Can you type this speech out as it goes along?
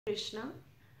Krishna.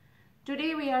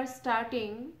 Today we are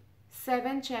starting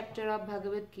 7th chapter of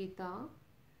Bhagavad Gita.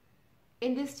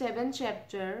 In this 7th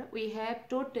chapter we have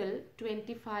total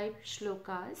 25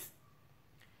 shlokas.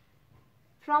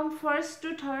 From 1st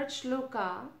to 3rd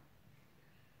shloka,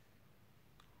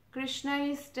 Krishna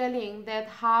is telling that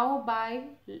how by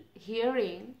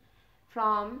hearing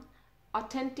from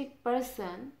authentic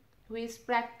person who is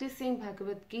practicing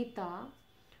Bhagavad Gita,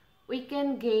 we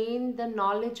can gain the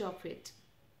knowledge of it.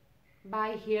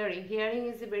 By hearing. Hearing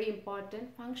is a very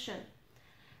important function.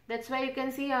 That's why you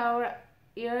can see our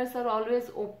ears are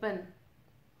always open.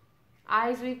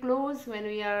 Eyes we close when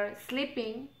we are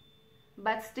sleeping,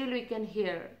 but still we can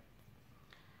hear.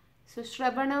 So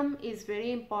Shravanam is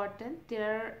very important.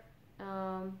 There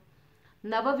are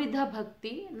Navavidha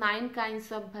Bhakti, 9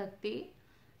 kinds of Bhakti,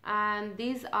 and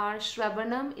these are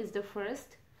Shravanam is the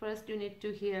first you need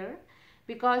to hear.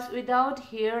 Because without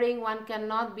hearing one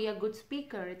cannot be a good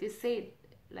speaker. It is said,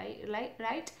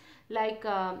 right?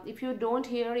 If you don't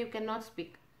hear, you cannot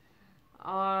speak.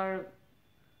 Or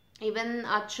even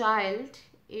a child,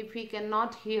 if he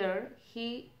cannot hear,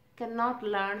 he cannot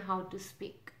learn how to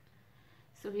speak.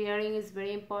 So hearing is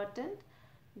very important.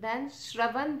 Then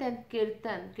Shravan, then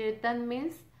Kirtan. Kirtan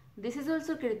means, this is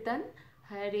also Kirtan.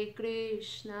 Hare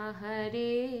Krishna,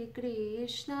 Hare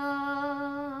Krishna,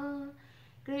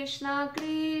 Krishna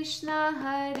Krishna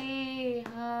Hare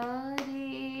Hare,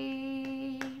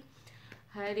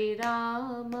 Hare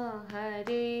Rama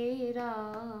Hare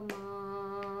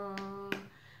Rama,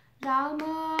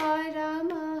 Rama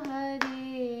Rama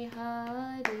Hare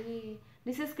Hare.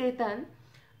 This is Kirtan.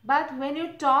 But when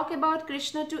you talk about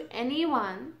Krishna to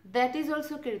anyone, that is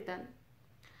also Kirtan.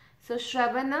 So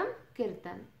Shravanam,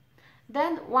 Kirtan.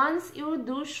 Then once you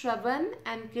do Shravan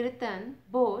and Kirtan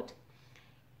both,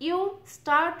 you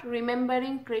start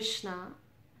remembering Krishna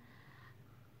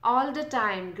all the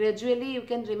time. Gradually you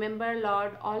can remember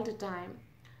Lord all the time.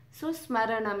 So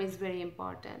Smaranam is very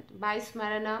important. By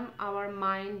Smaranam our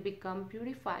mind become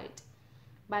purified.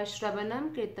 By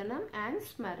Shravanam, Kirtanam and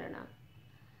Smaranam.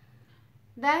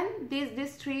 Then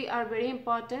these three are very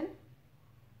important.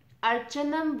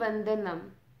 Archanam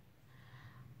Vandanam.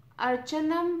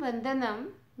 Archanam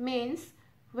Vandanam means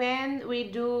when we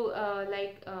do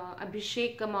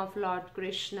Abhishekam of Lord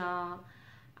Krishna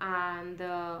and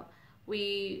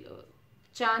we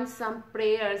chant some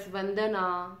prayers,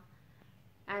 Vandana,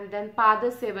 and then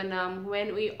Pada Sevanam,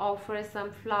 when we offer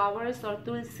some flowers or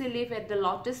tulsi leaf at the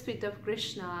lotus feet of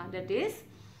Krishna, that is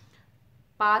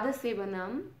Pada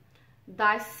Sevanam.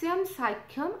 Daisyam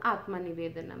Sakhyam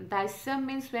Atmanivedanam. Daisyam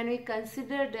means when we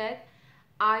consider that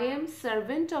I am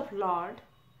servant of Lord,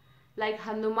 like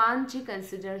Hanumanji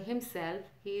consider himself,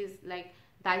 he is like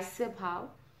Daisya Bhav.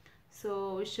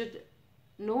 So we should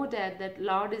know that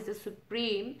Lord is the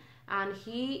supreme and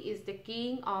he is the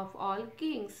king of all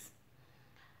kings.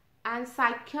 And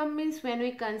Sakhyam means when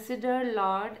we consider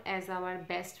Lord as our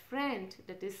best friend,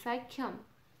 that is Sakhyam.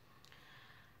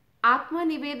 Atma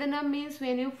Nivedana means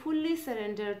when you fully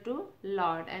surrender to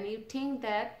Lord and you think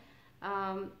that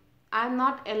I am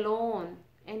not alone.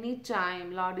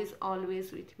 Anytime Lord is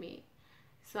always with me,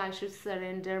 so I should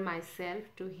surrender myself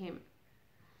to him.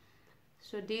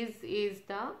 So this is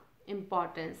the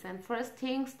importance. And first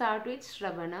thing start with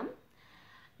Shravanam.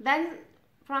 Then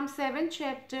from 7th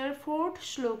chapter 4th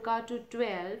shloka to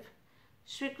 12,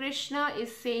 Shri Krishna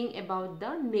is saying about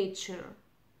the nature.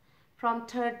 From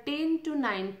 13 to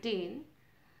 19,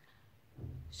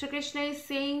 Shri Krishna is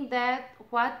saying that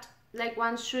what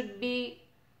one should be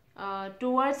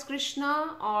towards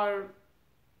Krishna or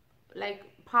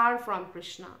far from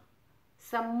Krishna,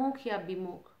 Sammukh ya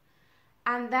Bimukh.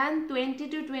 And then 20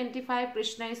 to 25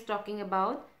 Krishna is talking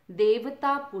about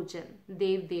Devata Pujan,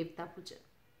 Devta Pujan.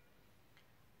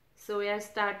 So we are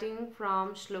starting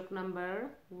from shlok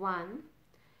number 1.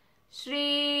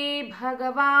 Shri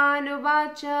Bhagavan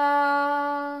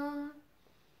Uvacha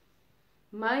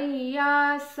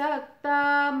Maya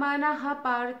Sakta Manaha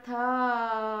Partha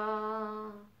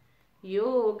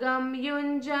Yogam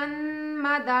Yunjan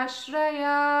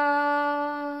Madashraya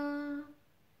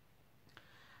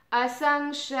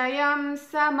Asankshayam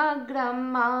Samagram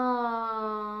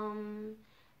Mam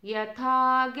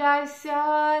Yatha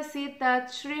Gyasyasi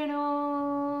Tatshrinu.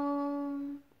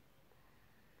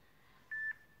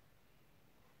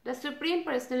 The Supreme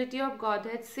Personality of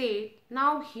Godhead said,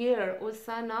 now hear, O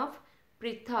son of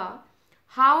Pritha,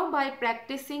 how by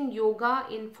practicing yoga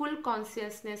in full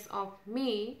consciousness of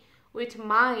me, with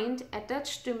mind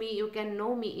attached to me, you can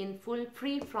know me in full,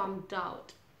 free from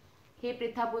doubt. Hey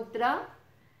Prithaputra,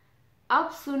 अब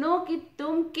सुनो कि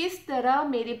तुम किस तरह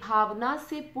मेरी भावना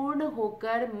से पूर्ण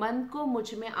होकर मन को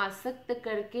मुझ में आसक्त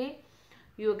करके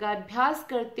योगाभ्यास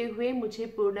करते हुए मुझे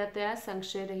पूर्णतया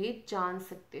संशय रहित जान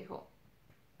सकते हो.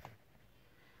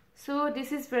 So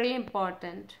this is very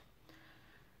important.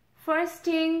 First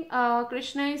thing,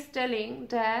 Krishna is telling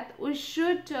that we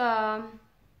should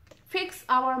fix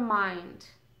our mind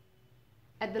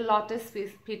at the lotus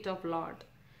feet of Lord.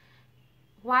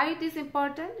 Why it is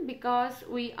important? Because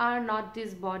we are not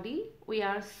this body, we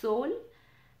are soul,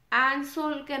 and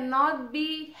soul cannot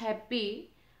be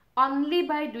happy only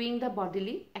by doing the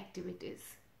bodily activities.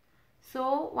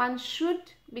 So one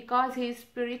should, because he is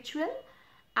spiritual,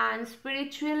 and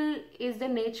spiritual is the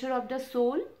nature of the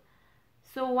soul,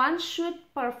 so one should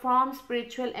perform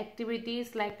spiritual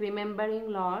activities like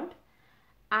remembering Lord,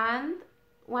 and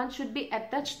one should be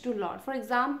attached to Lord. For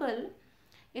example,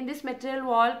 in this material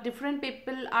world, different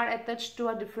people are attached to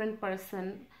a different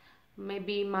person,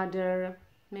 maybe mother,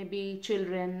 maybe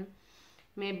children,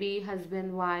 maybe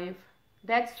husband, wife.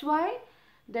 That's why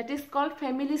that is called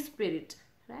family spirit,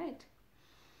 right?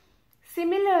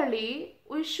 Similarly,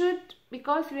 we should,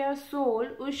 because we are soul,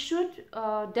 we should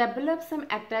develop some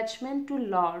attachment to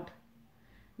Lord.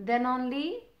 Then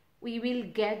only we will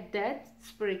get that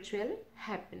spiritual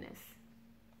happiness.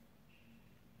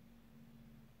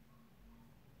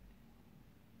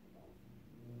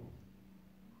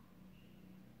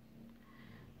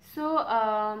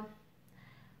 So,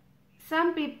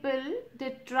 some people,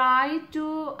 they try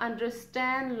to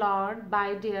understand Lord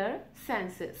by their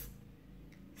senses.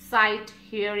 Sight,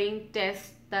 hearing,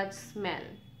 taste, touch, smell.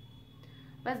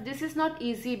 But this is not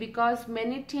easy because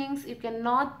many things you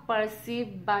cannot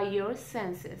perceive by your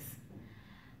senses.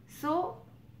 So,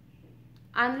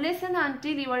 unless and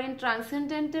until you are in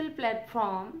transcendental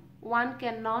platform, one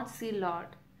cannot see Lord.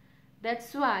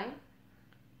 That's why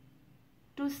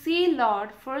to see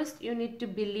Lord, first you need to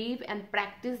believe and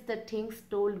practice the things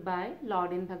told by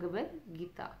Lord in Bhagavad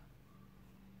Gita.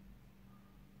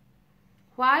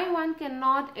 Why one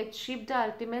cannot achieve the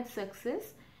ultimate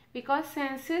success? Because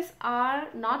senses are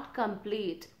not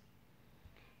complete.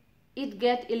 It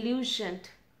gets illusioned.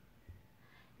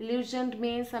 Illusioned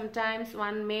means sometimes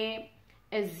one may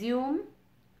assume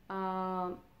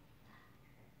one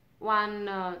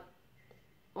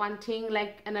thing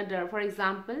like another. For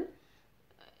example,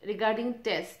 regarding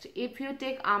taste, if you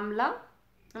take amla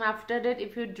and after that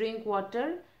if you drink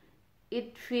water,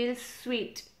 it feels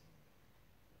sweet.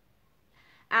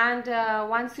 And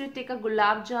once you take a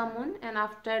gulab jamun and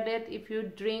after that if you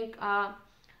drink a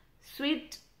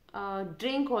sweet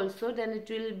drink also, then it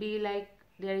will be like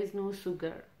there is no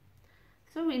sugar.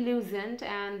 So we illusioned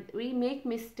and we make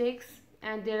mistakes,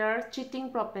 and there are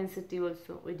cheating propensity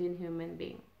also within human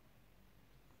being.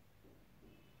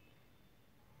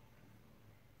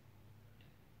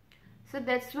 So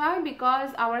that's why,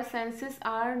 because our senses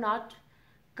are not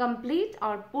complete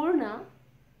or purna,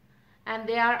 and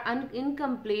they are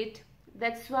incomplete,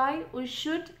 that's why we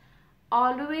should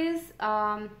always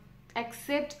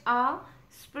accept a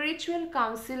spiritual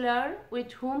counselor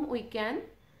with whom we can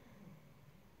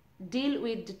deal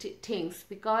with things,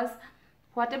 because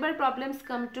whatever problems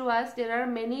come to us, there are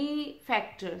many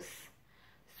factors.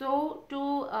 So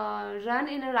to run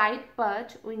in a right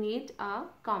path, we need a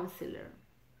counselor.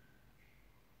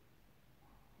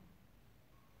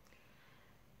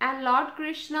 And Lord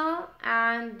Krishna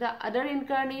and the other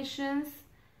incarnations,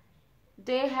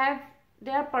 they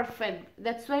are perfect.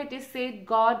 That's why it is said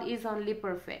God is only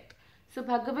perfect. So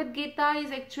Bhagavad Gita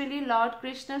is actually Lord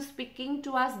Krishna speaking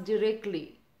to us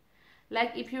directly.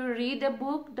 Like if you read a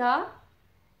book, the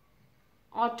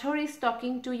author is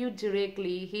talking to you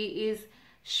directly. He is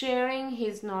sharing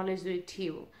his knowledge with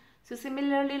you. So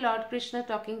similarly, Lord Krishna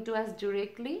talking to us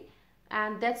directly,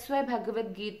 and that's why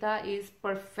Bhagavad Gita is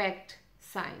perfect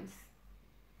science.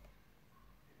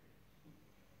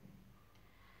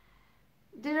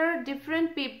 There are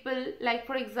different people, like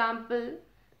for example,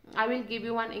 I will give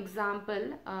you one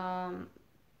example,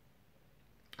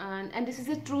 and this is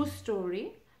a true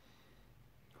story.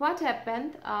 What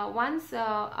happened, once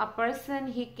a person,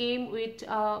 he came with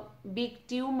a big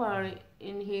tumor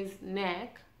in his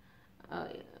neck,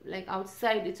 like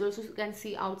outside, it's also you can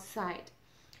see outside.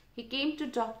 He came to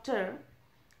doctor,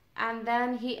 and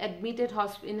then he admitted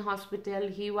in hospital.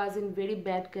 He was in very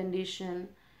bad condition.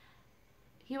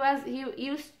 He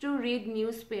used to read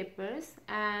newspapers,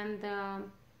 and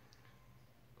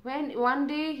when one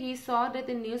day he saw that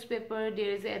in newspaper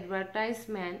there is an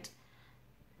advertisement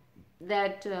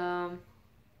that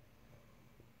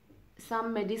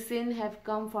some medicine have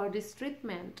come for this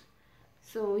treatment.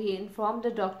 So he informed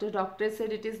the doctor. Doctor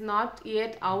said it is not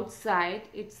yet outside,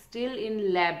 it's still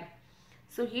in lab.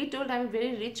 So he told, I'm a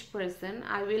very rich person,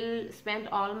 I will spend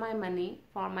all my money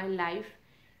for my life,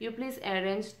 you please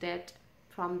arrange that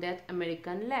from that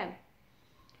American lab.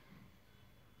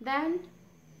 Then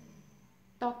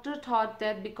doctor thought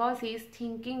that because he is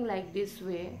thinking like this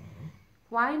way,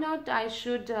 why not I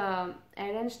should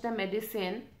arrange the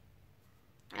medicine,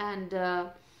 and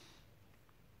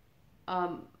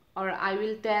or I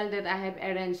will tell that I have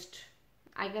arranged.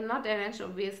 I cannot arrange,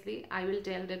 obviously. I will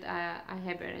tell that I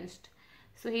have arranged.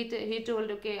 So he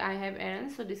told, okay, I have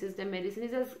arranged. So this is the medicine. He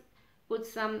just put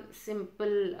some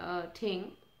simple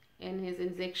thing in his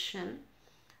injection,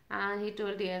 and he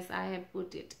told, yes, I have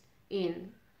put it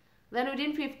in. Then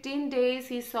within 15 days,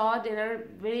 he saw there are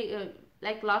very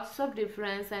like lots of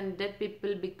difference, and that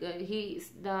people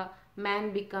the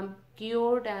man become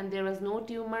cured, and there was no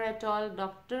tumor at all.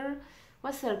 Doctor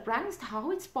was surprised,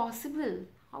 how it's possible,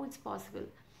 how it's possible.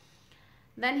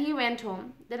 Then he went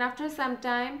home. Then after some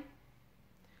time,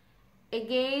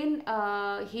 again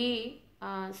he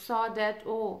saw that,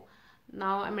 oh,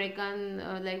 now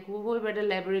American like whoever the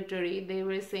laboratory, they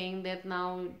were saying that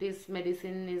now this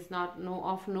medicine is not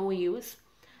of no use.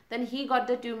 Then he got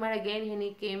the tumor again, and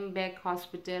he came back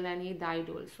hospital, and he died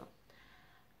also.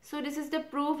 So this is the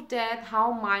proof that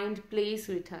how mind plays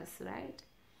with us, right?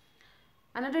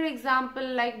 Another example,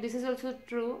 like this is also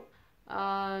true.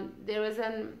 There was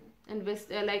an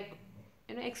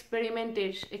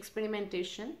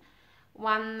experimentation.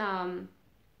 One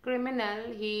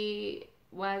criminal, he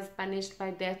was punished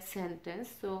by death sentence.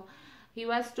 So he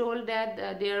was told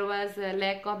that there was a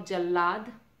lack of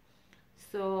jallad.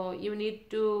 So you need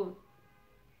to,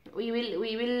 we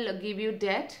will give you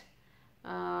death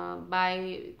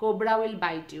by cobra will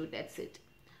bite you. That's it.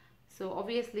 So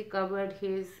obviously covered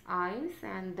his eyes,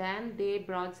 and then they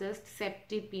brought just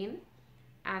safety pin,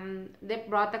 and they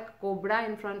brought a cobra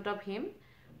in front of him,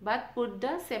 but put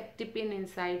the safety pin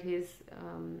inside his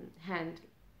hand.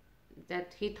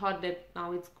 That he thought that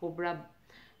now it's cobra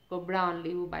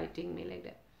only who biting me, like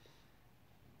that.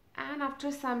 And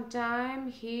after some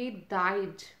time he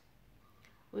died,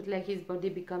 with like his body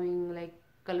becoming like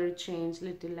color change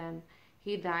little, and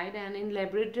he died. And in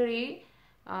laboratory,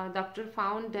 doctor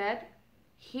found that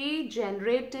he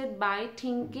generated by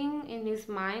thinking in his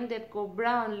mind that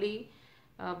cobra only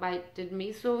bited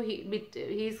me. So he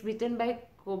is bitten by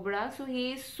cobra. So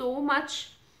he is so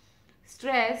much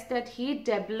stressed that he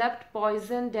developed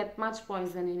poison, that much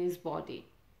poison in his body.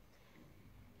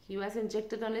 He was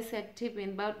injected only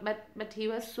ceftriaxone, but he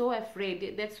was so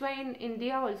afraid. That's why in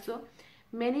India also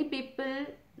many people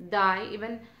die.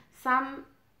 Even some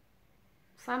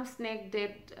snake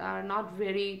that are not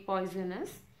very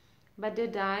poisonous, but they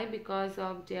die because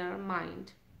of their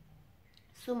mind.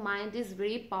 So mind is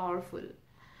very powerful.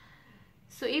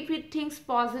 So if it thinks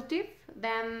positive,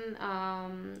 then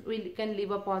we can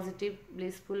live a positive,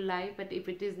 blissful life. But if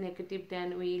it is negative,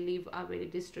 then we live a very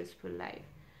distressful life.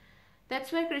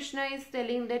 That's why Krishna is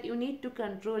telling that you need to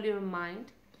control your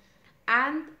mind.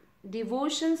 And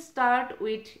devotion start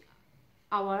with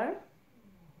our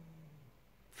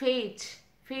faith.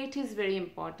 Faith is very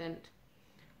important.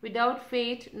 Without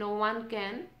faith, no one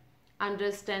can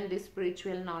understand this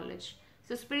spiritual knowledge.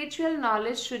 So spiritual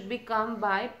knowledge should be come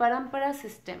by parampara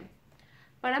system.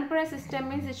 Parampara system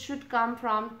means it should come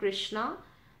from Krishna.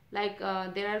 Like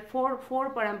there are four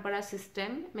parampara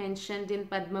system mentioned in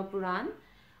Padma Puran.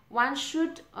 One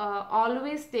should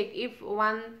always take, if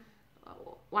one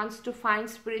wants to find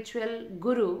spiritual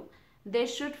guru, they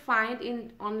should find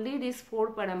in only these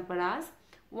four paramparas.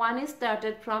 One is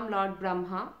started from Lord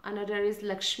Brahma, another is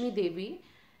Lakshmi Devi,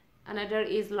 another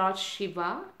is Lord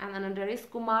Shiva, and another is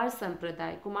Kumar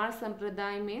Sampradaya. Kumar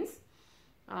Sampradaya means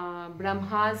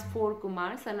Brahma's four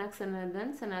Kumar, Sanak,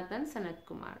 Sanatan, Sanat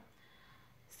Kumar.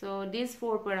 So these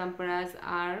four paramparas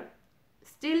are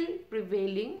still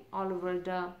prevailing all over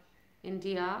the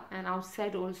India and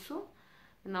outside also.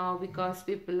 Now because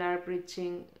people are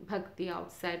preaching bhakti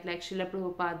outside, like Srila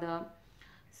Prabhupada.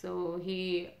 So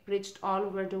he preached all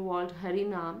over the world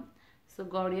Harinam. So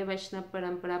Gaudiya Vaishnava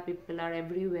Parampara people are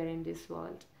everywhere in this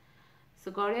world.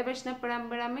 So Gaudiya Vaishnava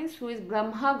Parampara means who is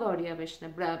Brahma Gaudiya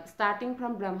Vaishnava, starting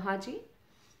from Brahmaji.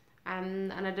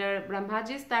 And another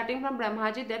Brahmaji, starting from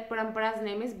Brahmaji, that parampara's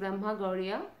name is Brahma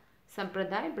Gaudiya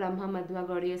Sampradaya, Brahma Madhva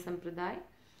Gaudiya Sampradaya.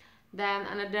 Then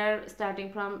another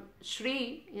starting from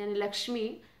Sri, yani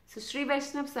Lakshmi. So Sri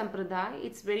Vaishnava Sampradaya,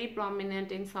 it's very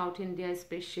prominent in South India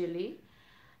especially.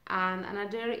 And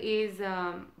another is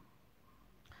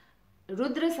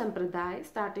Rudra Sampradaya,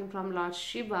 starting from Lord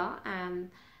Shiva,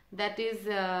 and that is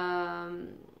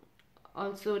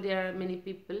also there are many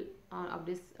people of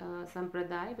this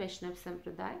Sampradaya, Vaishnav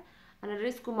Sampradaya. Another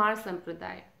is Kumar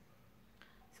Sampradaya.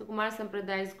 So Kumar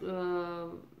Sampradaya is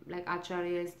like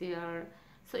Acharya is there.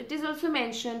 So it is also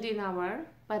mentioned in our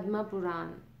Padma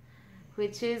Puran,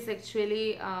 which is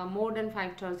actually more than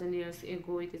 5,000 years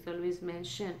ago. It is always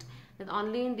mentioned that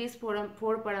only in this four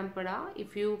parampara,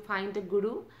 if you find a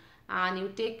guru and you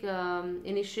take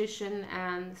initiation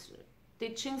and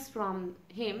teachings from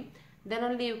him, then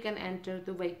only you can enter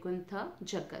the Vaikuntha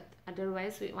Jagat.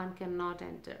 Otherwise, one cannot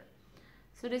enter.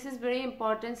 So this is very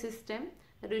important system,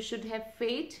 that we should have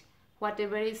faith,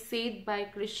 whatever is said by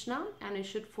Krishna, and we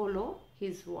should follow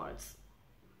his words.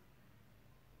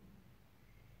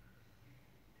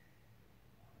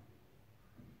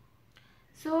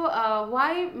 So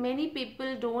why many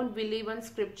people don't believe on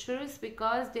scriptures?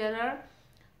 Because there are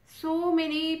so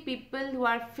many people who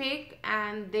are fake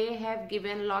and they have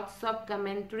given lots of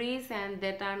commentaries and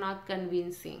that are not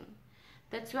convincing.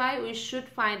 That's why we should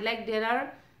find, like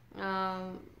there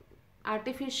are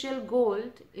artificial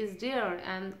gold is there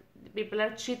and people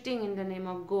are cheating in the name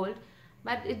of gold,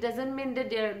 but it doesn't mean that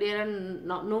there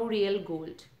are no real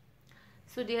gold.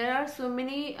 So there are so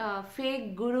many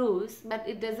fake gurus, but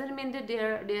it doesn't mean that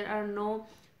there are no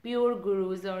pure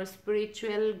gurus or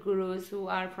spiritual gurus who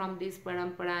are from this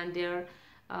parampara and they are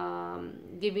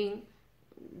giving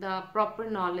the proper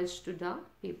knowledge to the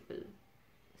people.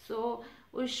 So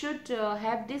we should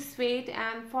have this faith,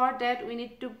 and for that we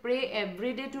need to pray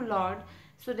every day to Lord,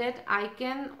 so that I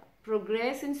can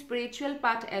progress in spiritual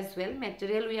path as well.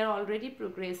 Material we are already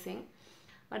progressing,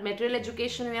 but material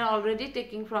education we are already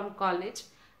taking from college,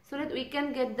 so that we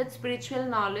can get that spiritual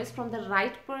knowledge from the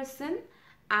right person,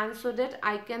 and so that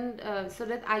I can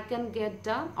get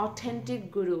the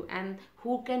authentic guru and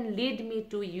who can lead me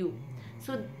to you.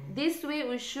 So this way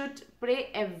we should pray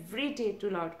every day to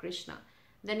Lord Krishna.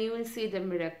 Then you will see the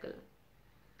miracle.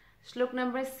 Shlok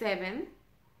number 7.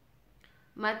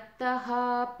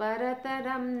 Mattaha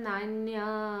parataram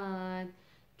nanyat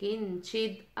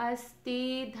kinchid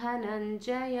asti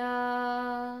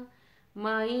dhananjaya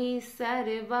mai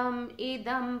sarvam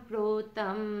idam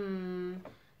protam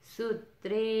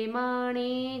sutre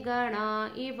mani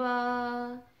gana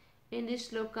iva. In this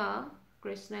shloka,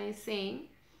 Krishna is saying,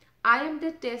 I am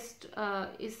the test,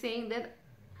 is saying that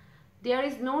there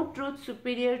is no truth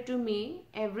superior to me.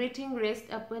 Everything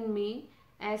rests upon me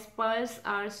as pearls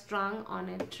are strung on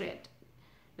a thread.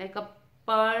 Like a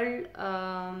pearl,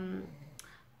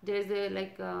 there's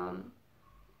a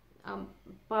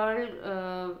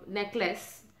pearl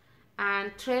necklace,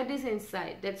 and thread is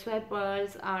inside. That's why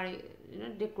pearls are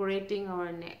decorating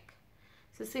our neck.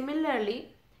 So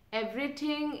similarly,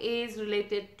 everything is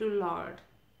related to Lord.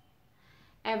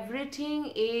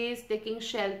 Everything is taking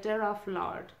shelter of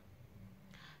Lord.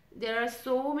 There are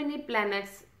so many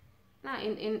planets.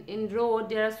 In road,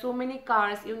 there are so many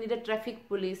cars. You need a traffic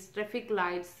police, traffic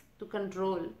lights to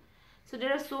control. So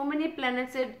there are so many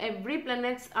planets, and every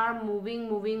planets are moving.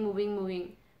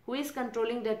 Who is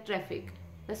controlling that traffic?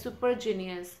 The super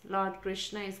genius, Lord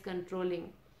Krishna, is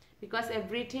controlling, because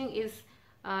everything is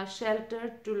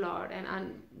sheltered to Lord,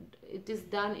 and it is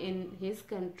done in his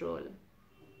control.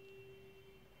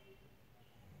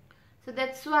 So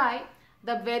that's why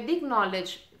the Vedic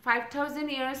knowledge, 5,000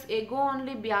 years ago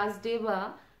only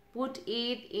Vyasadeva put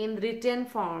it in written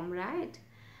form, right?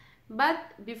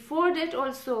 But before that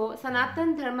also,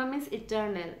 Sanatan Dharma means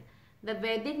eternal. The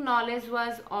Vedic knowledge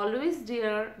was always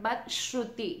there, but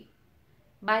Shruti,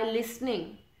 by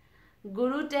listening.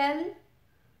 Guru tell,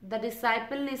 the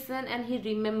disciple listen, and he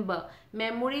remember.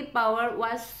 Memory power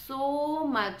was so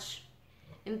much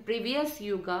in previous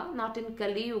yuga, not in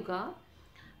Kali Yuga.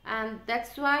 And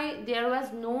that's why there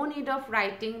was no need of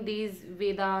writing these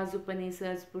Vedas,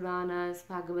 Upanishads, Puranas,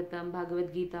 Bhagavatam,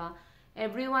 Bhagavad Gita.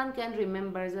 Everyone can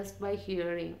remember just by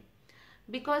hearing.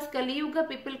 Because Kali Yuga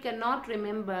people cannot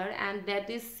remember, and that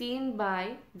is seen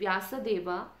by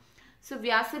Vyasadeva. So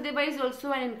Vyasadeva is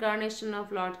also an incarnation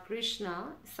of Lord Krishna,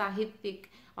 Sahitik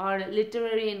or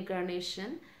literary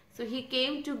incarnation. So he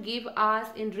came to give us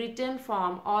in written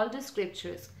form all the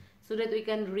scriptures, so that we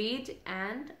can read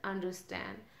and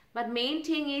understand. But main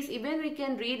thing is, even we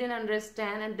can read and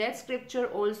understand, and that scripture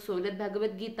also, that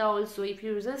Bhagavad Gita also, if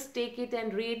you just take it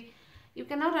and read, you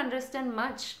cannot understand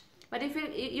much. But if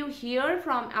you hear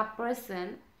from a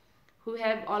person who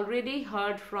have already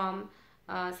heard from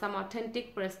some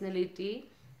authentic personality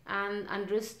and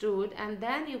understood, and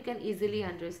then you can easily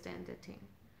understand the thing.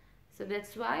 So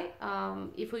that's why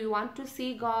if we want to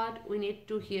see God, we need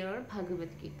to hear Bhagavad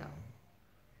Gita.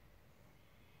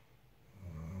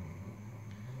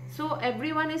 So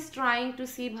everyone is trying to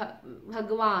see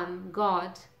Bhagavan,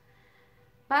 God,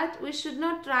 But we should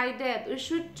not try that. We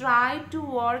should try to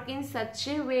work in such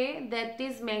a way that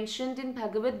is mentioned in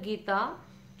Bhagavad Gita.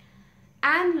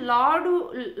 And Lord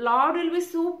will be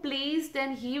so pleased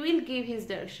and He will give His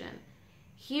darshan.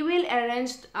 He will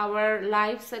arrange our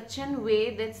life such a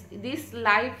way that this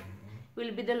life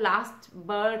will be the last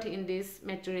birth in this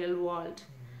material world.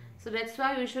 So that's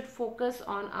why we should focus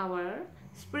on our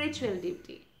spiritual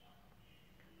duty.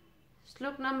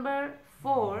 Slok number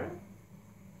 4.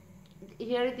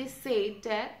 Here it is said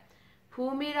that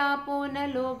Bhumirapo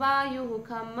nalo vayuh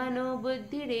kham mano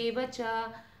buddhireva cha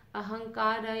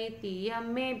ahankara iti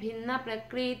yamme bhinna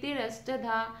prakriti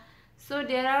rastadha. So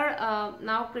there are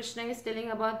now Krishna is telling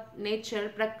about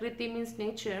nature. Prakriti means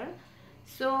nature.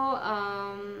 So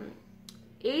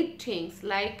 8 things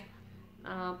like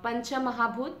Pancha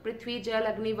Mahabhut, Prithvi, Jal,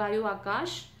 Agni, Vayu,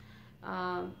 Akash,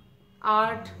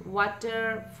 earth,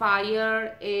 water,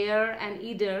 fire, air and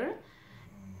ether,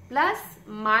 plus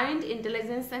mind,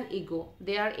 intelligence and ego.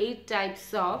 There are 8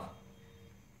 types of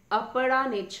apara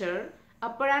nature.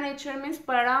 Apara nature means,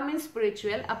 para means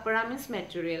spiritual, apara means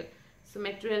material. So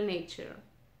material nature.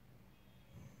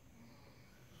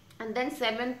 And then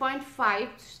 7.5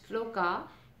 sloka,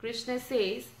 Krishna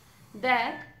says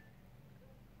that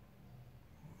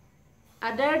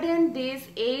other than these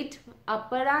 8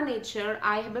 apara nature,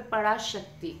 I have a para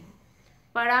shakti.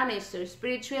 Para nature,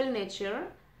 spiritual nature,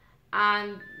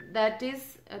 and that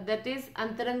is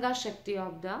antaranga shakti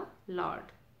of the Lord.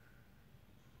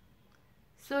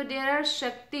 So there are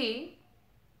shakti.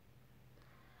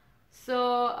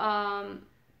 So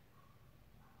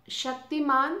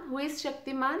Shaktiman, who is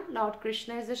Shaktiman? Lord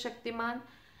Krishna is the Shaktiman,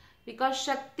 because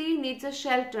Shakti needs a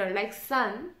shelter, like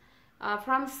sun.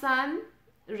 From sun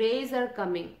rays are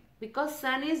coming. Because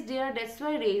sun is there, that's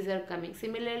why rays are coming.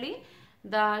 Similarly,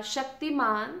 the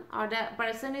Shaktiman or the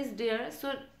person is there,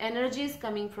 so energy is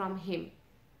coming from him.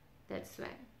 That's why.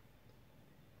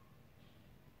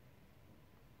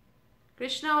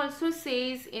 Krishna also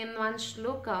says in one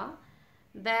shloka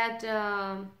that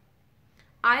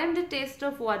I am the taste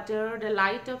of water, the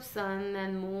light of sun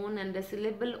and moon, and the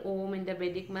syllable Om in the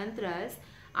Vedic mantras.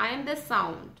 I am the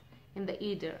sound in the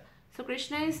ether. So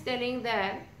Krishna is telling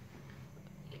that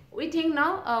we think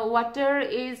now water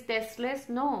is tasteless.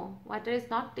 No, water is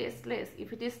not tasteless.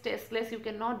 If it is tasteless, you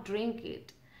cannot drink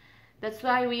it. That's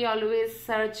why we always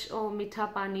search, oh, mitha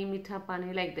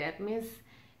pani, like that. Means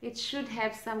it should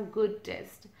have some good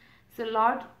taste. So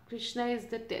Lord Krishna is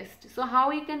the taste. So how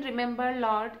we can remember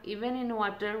Lord? Even in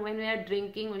water, when we are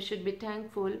drinking, we should be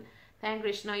thankful. Thank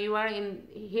Krishna, you are in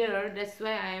here. That's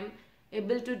why I am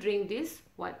able to drink this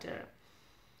water.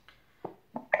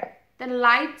 Then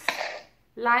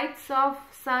lights of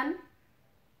sun,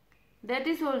 that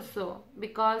is also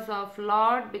because of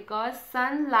Lord, because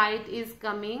sunlight is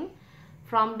coming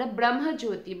from the Brahma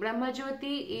Jyoti. Brahma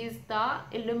Jyoti is the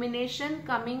illumination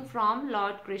coming from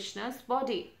Lord Krishna's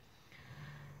body.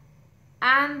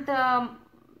 And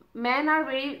men are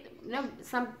very,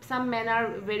 some men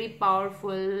are very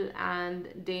powerful and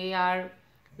they are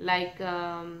like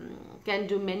can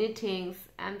do many things,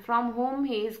 and from whom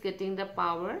he is getting the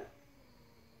power?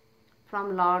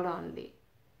 From Lord only,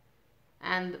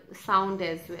 and sound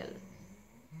as well.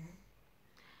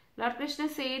 Lord Krishna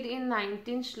said in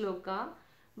 19th shloka,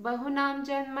 Bahunam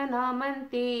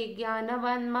janmanamante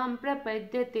jnanavan mam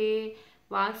prapadyate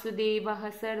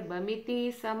Vasudevah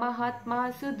sarvamiti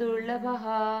samahatma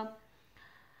sudurlabhaha.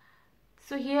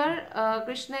 So here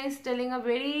Krishna is telling a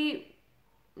very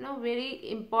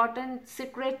important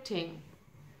secret thing.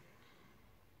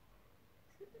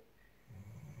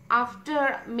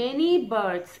 After many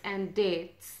births and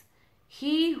deaths,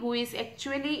 he who is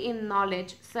actually in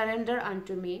knowledge surrender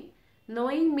unto me,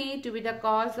 knowing me to be the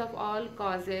cause of all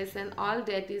causes and all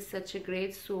that is such a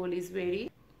great soul is very.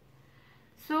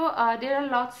 So there are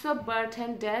lots of birth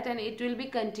and death, and it will be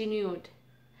continued.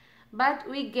 But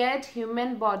we get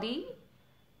human body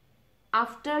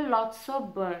after lots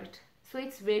of birth. So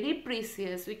it's very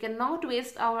precious. We cannot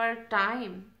waste our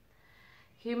time.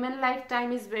 Human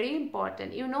lifetime is very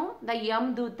important. You know, the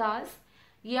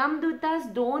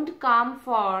Yamdutas don't come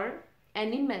for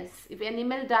animals. If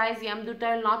animal dies,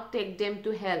 Yamduta will not take them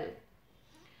to hell.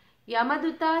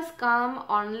 Yamadutas come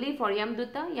only for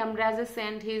Yamduta. Yamraja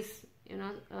sent his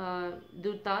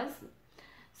dutas.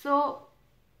 So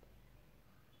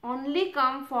only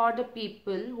come for the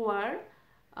people who are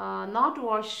not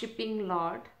worshipping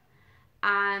Lord.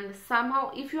 And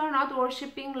somehow, if you are not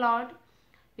worshipping Lord,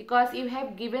 because you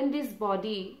have given this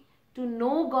body to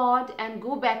know God and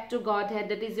go back to Godhead,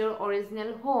 that is your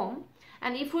original home,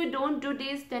 and if we don't do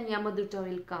this, then Yamaduta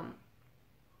will come.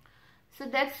 So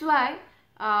that's why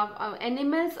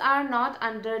animals are not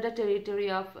under the territory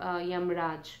of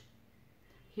Yamraj.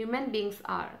 Human beings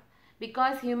are.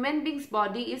 Because human beings'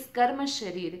 body is karma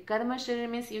sharir. Karma sharir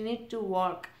means you need to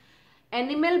work.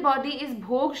 Animal body is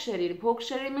bhog sharir. Bhog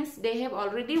sharir means they have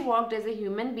already worked as a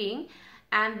human being,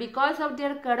 and because of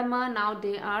their karma now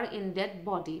they are in that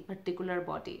body, particular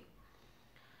body.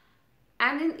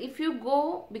 And if you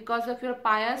go because of your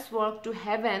pious work to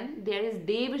heaven, there is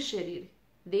Deva sharir.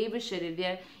 Deva sharir.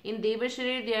 There in Deva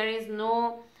sharir there is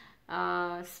no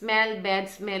bad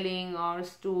smelling or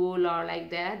stool or like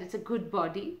that. It's a good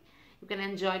body. You can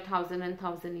enjoy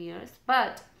 1,000 years.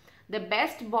 But the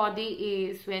best body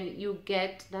is when you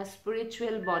get the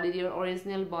spiritual body, your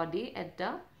original body at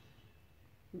the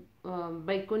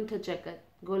Vaikuntha Jagat,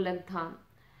 Golak Dham.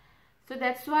 So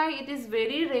that's why it is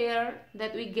very rare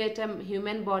that we get a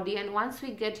human body, and once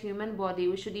we get human body,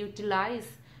 we should utilize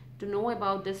to know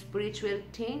about the spiritual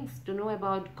things, to know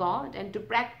about God and to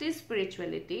practice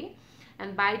spirituality.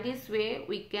 And by this way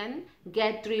we can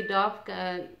get rid of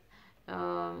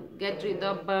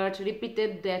birth,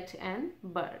 repeated death and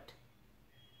birth.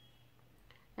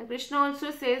 And Krishna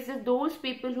also says that those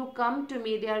people who come to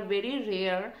me, they are very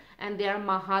rare and they are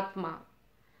Mahatma.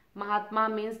 Mahatma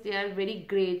means they are very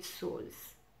great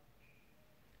souls.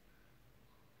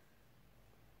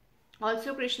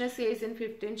 Also Krishna says in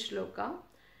 15th shloka,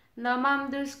 Namam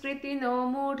duskriti no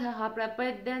mudhaha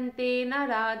prapadyante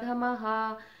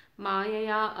naradhamaha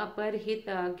Mayaya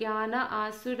aparhita jnana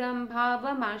asuram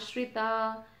bhavam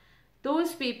ashrita.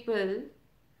 Those people,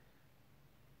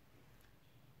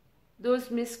 those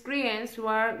miscreants who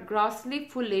are grossly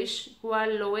foolish, who are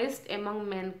lowest among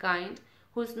mankind,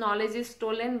 whose knowledge is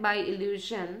stolen by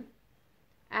illusion,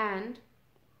 and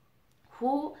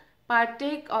who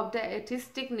partake of the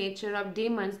atheistic nature of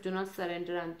demons, do not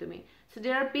surrender unto me. So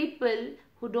there are people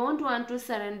who don't want to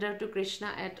surrender to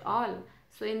Krishna at all.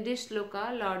 So in this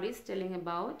shloka, Lord is telling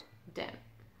about them.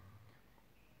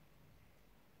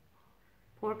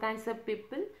 4 kinds of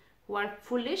people who are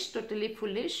foolish, totally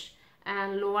foolish,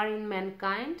 and lower in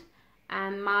mankind,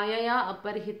 and Mayaya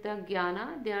aparhita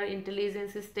jnana, their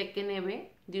intelligence is taken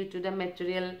away due to the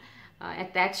material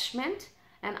attachment,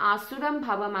 and asuram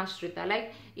bhavam ashrita,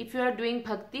 like if you are doing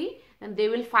bhakti, and they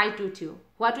will fight with you.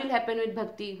 What will happen with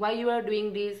bhakti? Why you are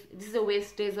doing this? This is a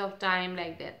wastage of time,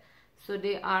 like that. So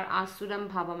they are asuram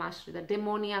bhavam ashrita,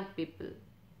 demoniac people.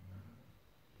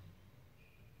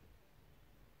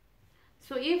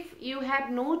 So if you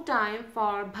have no time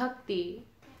for bhakti,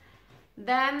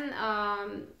 then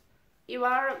you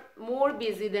are more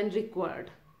busy than required.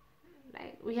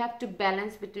 Like we have to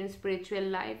balance between spiritual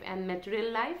life and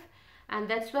material life, and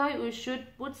that's why we should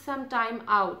put some time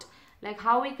out. Like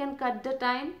how we can cut the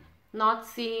time? Not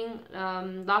seeing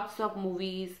lots of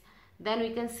movies, then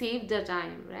we can save the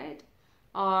time, right?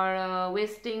 Or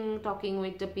wasting talking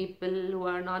with the people who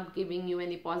are not giving you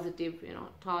any positive,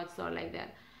 thoughts or like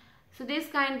that. So this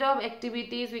kind of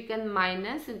activities we can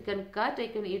minus, we can cut, we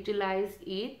can utilize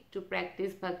it to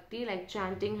practice bhakti, like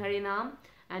chanting Harinam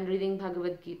and reading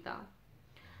Bhagavad Gita.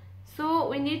 So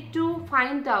we need to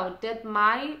find out that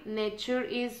my nature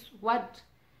is what?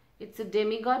 It's a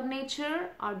demigod nature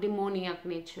or demoniac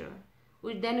nature.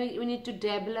 Then we need to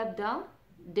develop the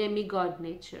demigod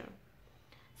nature.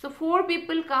 So 4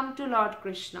 people come to Lord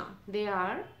Krishna. They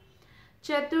are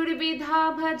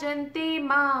Chaturvidha bhajante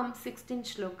mam,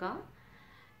 16th shloka.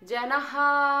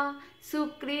 Janaha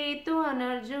sukritu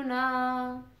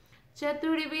anarjuna.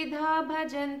 Chaturvidha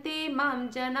bhajante mam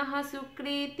janaha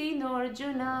sukriti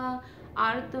norjuna.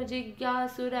 Arto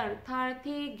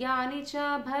jigyasurartharthi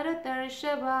jnanicha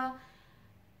bharatarshava.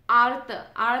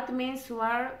 Arth means who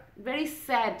are very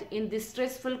sad, in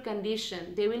distressful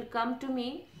condition. They will come to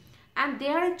me, and they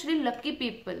are actually lucky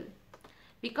people,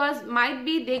 because might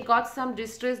be they got some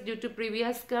distress due to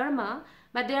previous karma,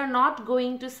 but they are not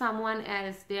going to someone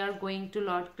else, they are going to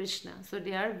Lord Krishna. So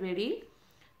they are very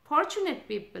fortunate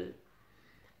people.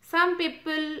 Some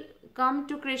people come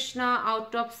to Krishna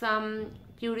out of some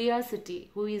curiosity,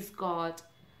 who is God,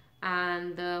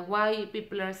 and why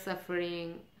people are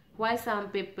suffering, why some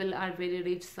people are very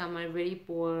rich, some are very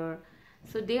poor.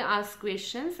 So they ask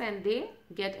questions and they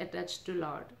get attached to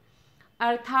Lord.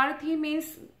 Artharthi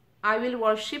means I will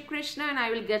worship Krishna and I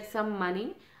will get some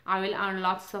money, I will earn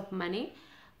lots of money.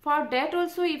 For that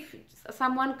also, if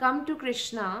someone come to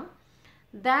Krishna,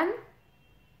 then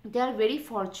they are very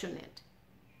fortunate.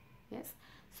 Yes.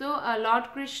 So Lord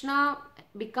Krishna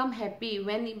become happy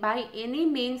when by any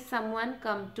means someone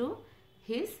come to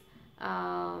his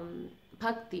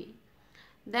bhakti.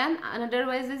 Then another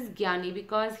wise is Jnani,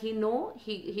 because he know,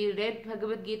 he read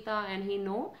Bhagavad Gita and he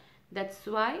know, that's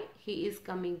why he is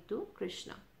coming to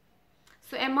Krishna.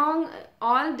 So among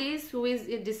all these, who is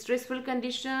in distressful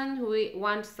condition, who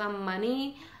wants some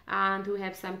money, and who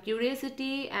have some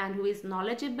curiosity, and who is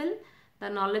knowledgeable, the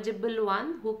knowledgeable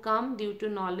one who come due to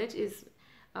knowledge is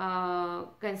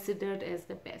considered as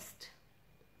the best.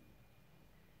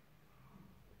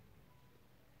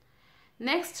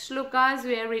 Next shlokas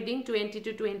we are reading 20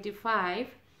 to 25.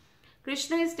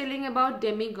 Krishna is telling about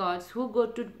demigods who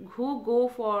go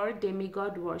for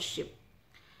demigod worship.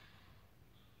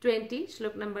 20,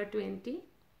 shlok number 20.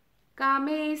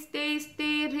 Kameste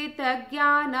ste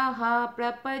hritagyanaha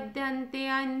prapadyante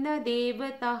anna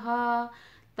devataha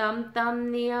tam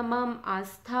tam niyamam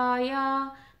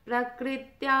asthaya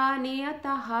prakritya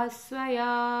niyataha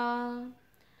swaya.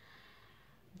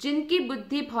 जिनकी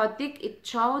बुद्धि भौतिक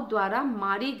इच्छाओं द्वारा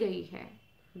मारी गई है,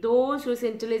 those whose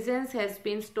intelligence has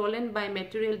been stolen by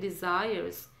material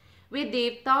desires, वे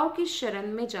देवताओं की शरण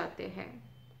में जाते हैं.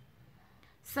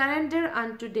 Surrender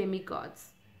unto demigods,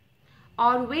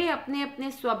 और वे अपने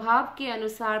अपने स्वभाव के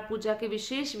अनुसार पूजा के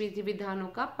विशेष विधि विधानों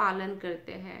का पालन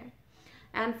करते हैं.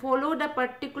 And follow the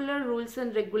particular rules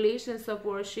and regulations of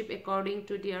worship according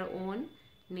to their own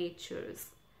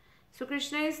natures. So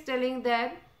Krishna is telling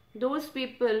that those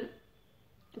people,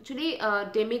 actually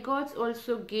demigods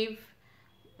also give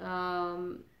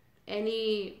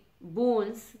any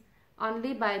boons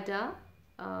only by the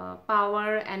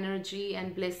power, energy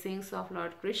and blessings of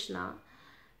Lord Krishna.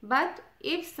 But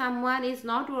if someone is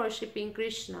not worshipping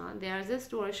Krishna, they are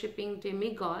just worshipping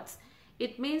demigods,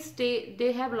 it means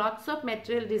they have lots of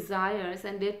material desires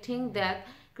and they think that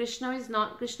Krishna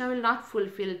will not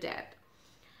fulfill that.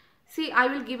 See, I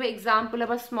will give an example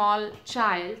of a small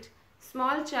child.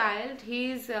 Small child,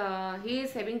 he is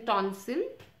having tonsil,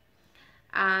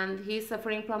 and he is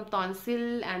suffering from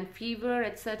tonsil and fever,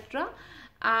 etc.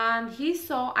 And he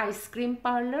saw ice cream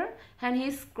parlor, and he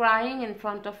is crying in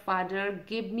front of father,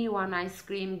 "Give me one ice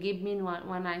cream, give me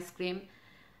one ice cream."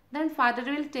 Then father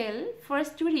will tell,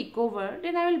 "First you recover,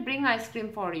 then I will bring ice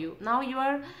cream for you. Now you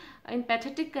are in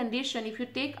pathetic condition. If you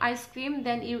take ice cream,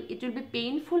 then it will be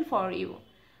painful for you."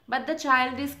 But the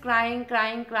child is crying,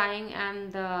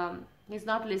 and he's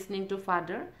not listening to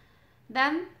father.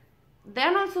 Then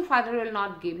also father will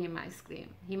not give him ice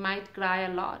cream. He might cry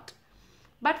a lot.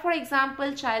 But for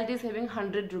example, child is having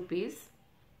 100 rupees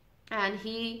and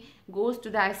he goes to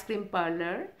the ice cream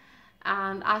parlor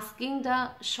and asking the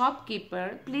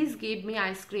shopkeeper, "Please give me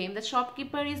ice cream." The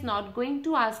shopkeeper is not going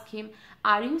to ask him,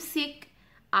 "Are you sick?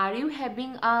 Are you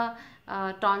having a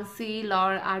tonsil,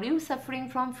 or are you suffering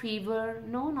from fever?"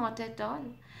 No, not at all.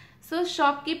 So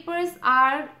shopkeepers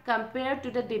are compared to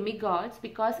the demigods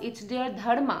because it's their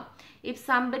dharma. If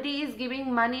somebody is giving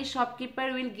money, shopkeeper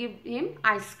will give him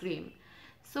ice cream.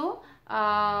 So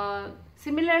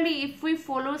similarly, if we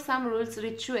follow some rules,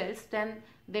 rituals, then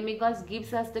demigods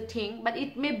gives us the thing, but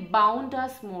it may bound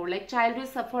us more. Like child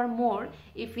will suffer more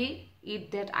if we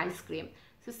eat that ice cream.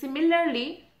 So similarly,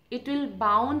 it will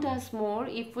bound us more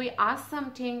if we ask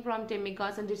something from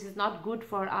demigods and this is not good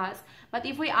for us. But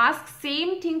if we ask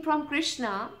same thing from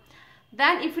Krishna,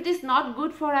 then if it is not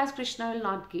good for us, Krishna will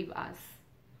not give us.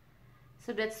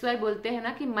 So that's why बोलते हैं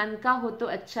ना कि मन का हो तो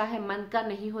अच्छा है, मन का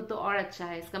नहीं हो तो और अच्छा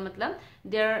है. इसका मतलब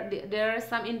there are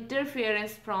some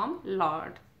interference from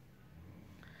Lord.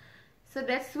 So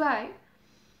that's why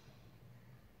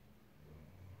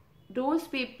those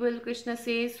people, Krishna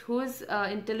says, whose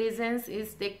intelligence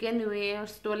is taken away or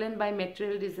stolen by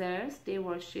material desires, they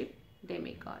worship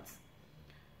demigods.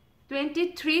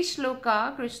 23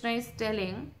 shloka, Krishna is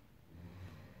telling,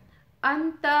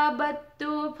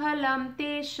 Antabattu phalam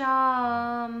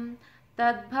tesham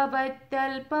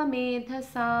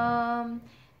tadbhavatyalpamedhasam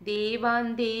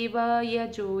devan deva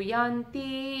yajo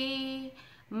yanti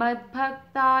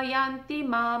madbhakta yanti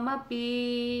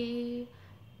mamapi.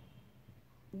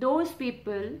 Those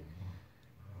people,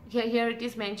 here it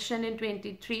is mentioned in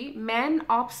 23, men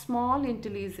of small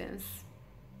intelligence,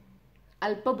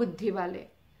 alpa buddhi wale,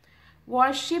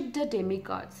 worship the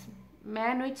demigods.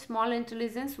 Men with small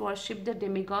intelligence worship the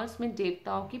demigods, में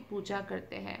देवताओं की पूजा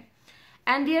करते हैं.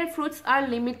 And their fruits are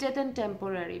limited and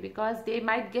temporary because they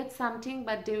might get something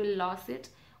but they will lose it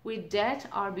with death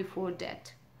or before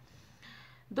death.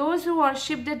 Those who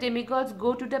worship the demigods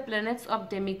go to the planets of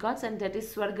demigods, and that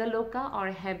is Swargaloka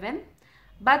or heaven.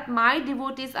 But my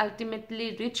devotees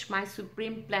ultimately reach my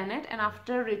supreme planet, and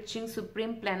after reaching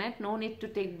supreme planet, no need to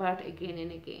take birth again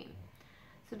and again.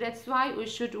 So that's why we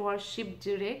should worship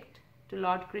direct to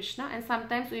Lord Krishna. And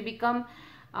sometimes we become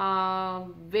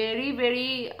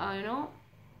very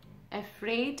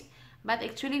afraid. But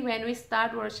actually when we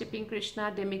start worshipping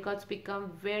Krishna, demigods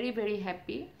become very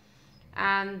happy.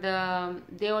 And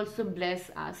they also bless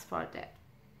us for that.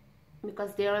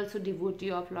 because they are also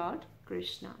devotee of Lord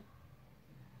Krishna.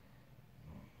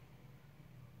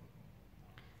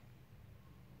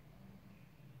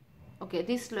 Okay,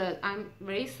 this, I'm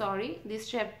very sorry, this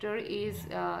chapter is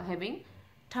having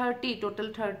 30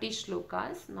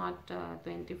 shlokas, not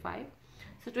 25.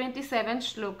 So 27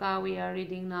 shloka we are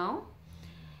reading now.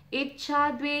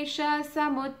 Ichha dvesha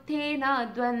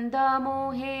samuthena dvanda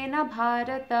mohena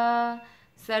bharata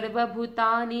sarva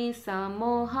bhutani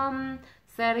samoham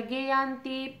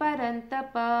sargayanti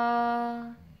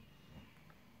parantapa.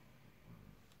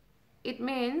 It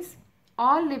means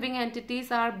all living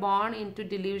entities are born into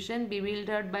delusion,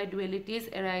 bewildered by dualities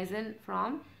arising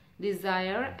from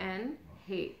desire and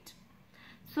hate.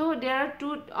 So there are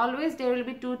always there will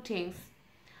be two things,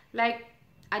 like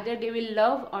either they will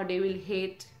love or they will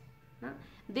hate.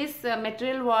 This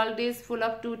material world is full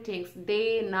of two things: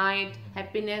 day, night,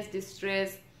 happiness,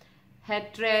 distress,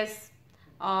 hatred,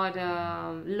 or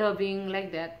loving,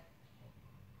 like that.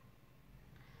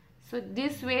 So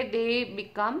this way they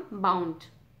become bound.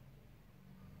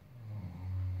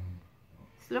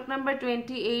 Slok number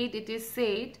 28, it is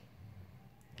said,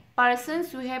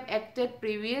 persons who have acted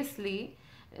piously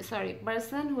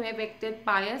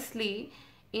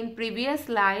in previous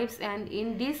lives and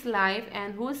in this life,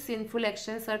 and whose sinful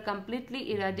actions are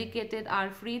completely eradicated, are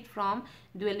freed from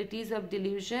dualities of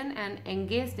delusion and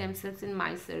engage themselves in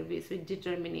my service with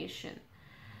determination.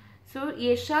 So,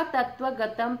 yesha tattva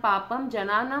gatam papam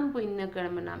jananam punya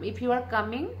karmanam. If you are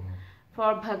coming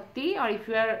for bhakti, or if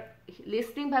you are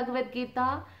listening Bhagavad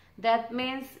Gita, that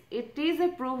means it is a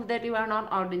proof that you are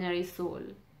not ordinary soul.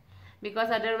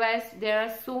 Because otherwise there are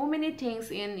so many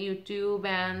things in YouTube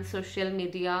and social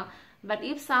media, but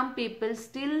if some people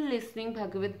still listening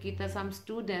Bhagavad Gita, some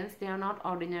students, they are not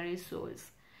ordinary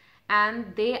souls,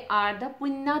 and they are the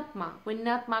punyatma.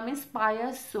 Punyatma means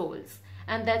pious souls,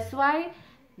 and that's why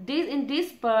in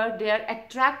this birth they are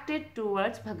attracted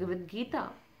towards Bhagavad Gita.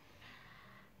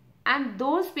 And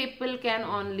those people can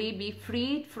only be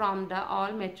freed from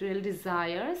all material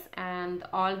desires and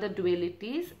all the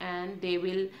dualities, and they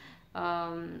will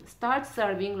start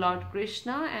serving Lord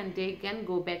Krishna, and they can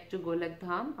go back to Golak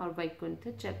Dham or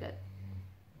Vaikuntha Jagat.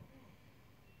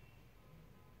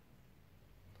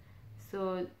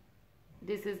 So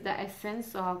this is the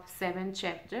essence of 7th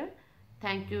chapter.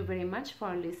 Thank you very much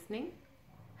for listening.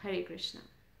 Hare Krishna.